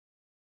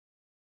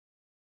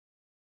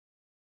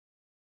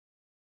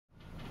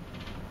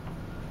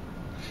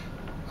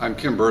I'm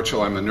Kim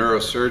Burchiel. I'm a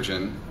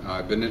neurosurgeon.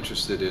 I've been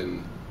interested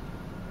in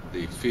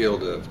the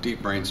field of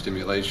deep brain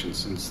stimulation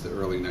since the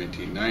early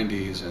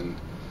 1990s, and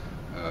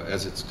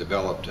as it's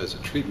developed as a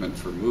treatment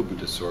for movement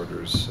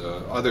disorders,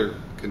 other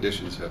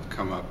conditions have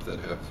come up that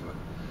have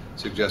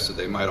suggested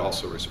they might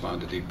also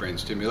respond to deep brain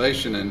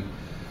stimulation.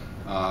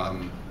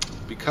 And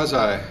because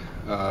I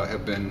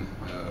have been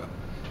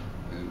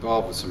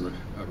involved with some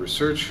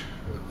research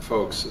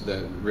folks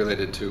that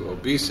related to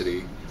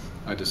obesity,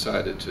 I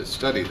decided to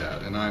study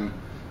that, and I'm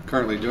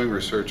currently doing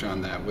research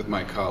on that with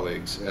my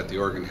colleagues at the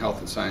Oregon Health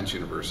and Science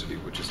University,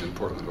 which is in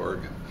Portland,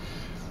 Oregon.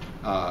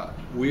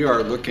 We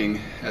are looking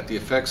at the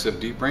effects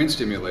of deep brain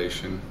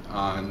stimulation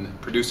on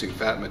producing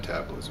fat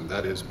metabolism,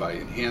 that is, by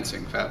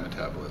enhancing fat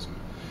metabolism,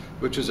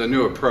 which is a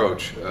new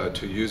approach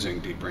to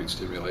using deep brain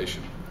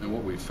stimulation. And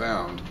what we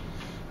found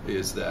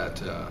is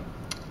that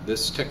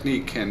this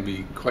technique can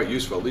be quite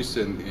useful, at least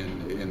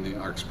in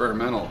our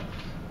experimental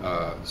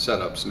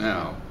setups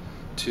now,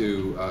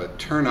 to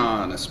turn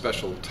on a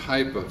special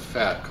type of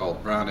fat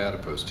called brown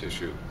adipose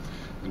tissue.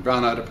 And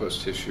brown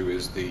adipose tissue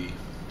is the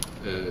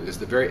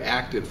very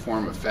active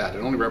form of fat. It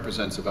only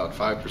represents about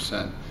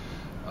 5%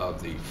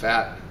 of the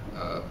fat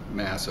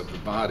mass of the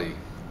body,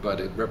 but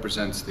it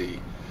represents in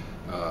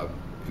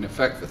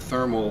effect, the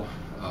thermal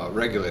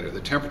regulator, the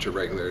temperature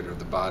regulator of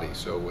the body.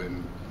 So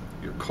when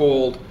you're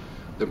cold,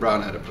 the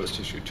brown adipose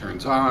tissue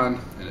turns on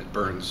and it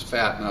burns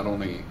fat, not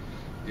only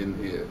in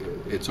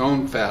its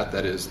own fat,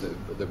 that is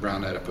the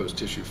brown adipose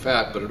tissue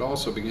fat, but it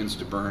also begins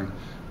to burn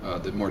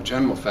the more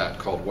general fat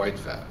called white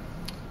fat.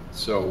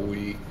 So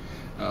we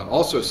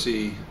also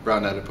see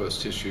brown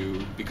adipose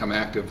tissue become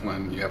active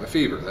when you have a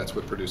fever. That's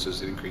what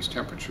produces the increased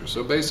temperature.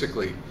 So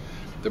basically,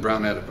 the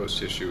brown adipose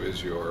tissue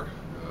is your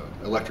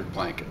electric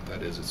blanket.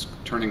 That is, it's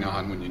turning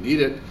on when you need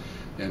it,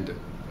 and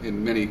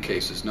in many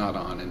cases not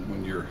on and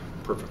when you're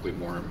perfectly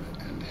warm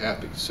and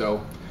happy.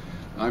 So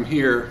I'm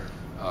here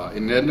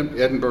in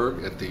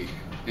Edinburgh at the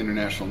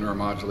International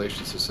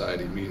Neuromodulation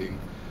Society meeting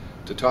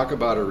to talk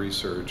about our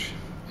research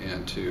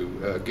and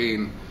to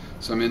gain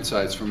some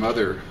insights from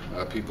other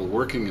people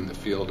working in the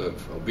field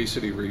of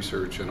obesity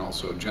research and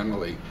also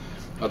generally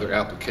other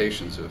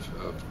applications of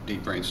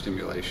deep brain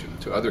stimulation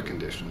to other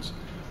conditions,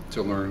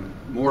 to learn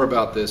more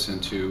about this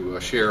and to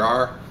share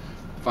our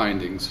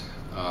findings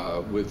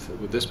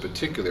with this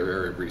particular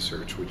area of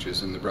research, which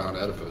is in the brown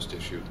adipose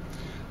tissue,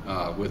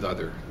 with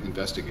other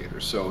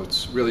investigators. So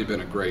it's really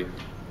been a great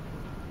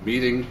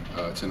meeting.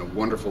 It's in a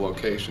wonderful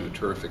location, a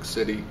terrific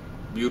city,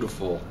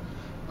 beautiful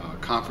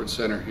conference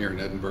center here in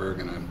Edinburgh,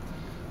 and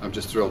I'm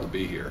just thrilled to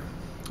be here.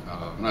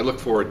 And I look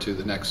forward to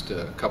the next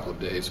couple of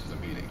days of the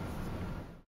meeting.